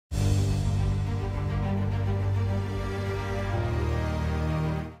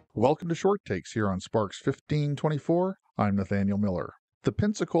Welcome to Short Takes here on Sparks 1524. I'm Nathaniel Miller. The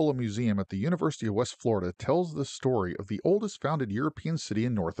Pensacola Museum at the University of West Florida tells the story of the oldest founded European city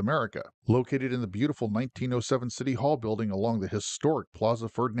in North America. Located in the beautiful 1907 City Hall building along the historic Plaza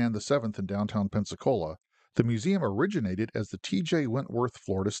Ferdinand VII in downtown Pensacola, the museum originated as the T.J. Wentworth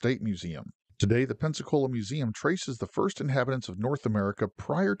Florida State Museum. Today, the Pensacola Museum traces the first inhabitants of North America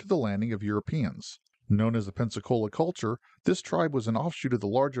prior to the landing of Europeans. Known as the Pensacola culture, this tribe was an offshoot of the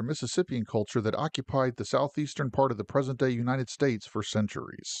larger Mississippian culture that occupied the southeastern part of the present-day United States for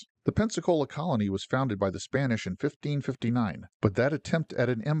centuries. The Pensacola colony was founded by the Spanish in 1559, but that attempt at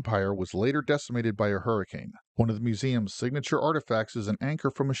an empire was later decimated by a hurricane. One of the museum's signature artifacts is an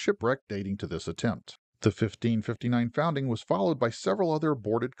anchor from a shipwreck dating to this attempt. The 1559 founding was followed by several other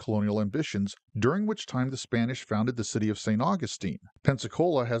aborted colonial ambitions, during which time the Spanish founded the city of St. Augustine.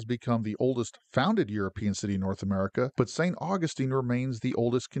 Pensacola has become the oldest founded European city in North America, but St. Augustine remains the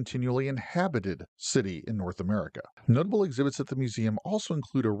oldest continually inhabited city in North America. Notable exhibits at the museum also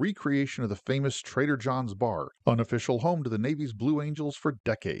include a recreation of the famous Trader John's Bar, unofficial home to the Navy's Blue Angels for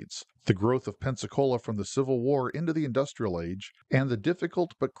decades, the growth of Pensacola from the Civil War into the Industrial Age, and the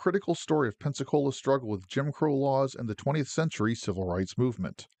difficult but critical story of Pensacola's struggle with Jim Crow laws and the 20th century civil rights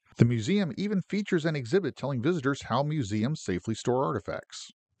movement. The museum even features an exhibit telling visitors how museums safely store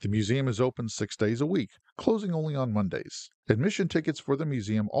artifacts. The museum is open 6 days a week, closing only on Mondays. Admission tickets for the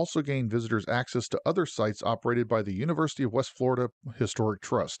museum also gain visitors access to other sites operated by the University of West Florida Historic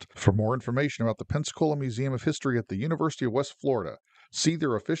Trust. For more information about the Pensacola Museum of History at the University of West Florida, see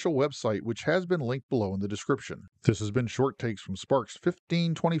their official website, which has been linked below in the description. This has been Short Takes from Sparks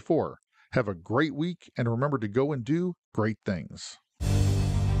 1524. Have a great week, and remember to go and do great things.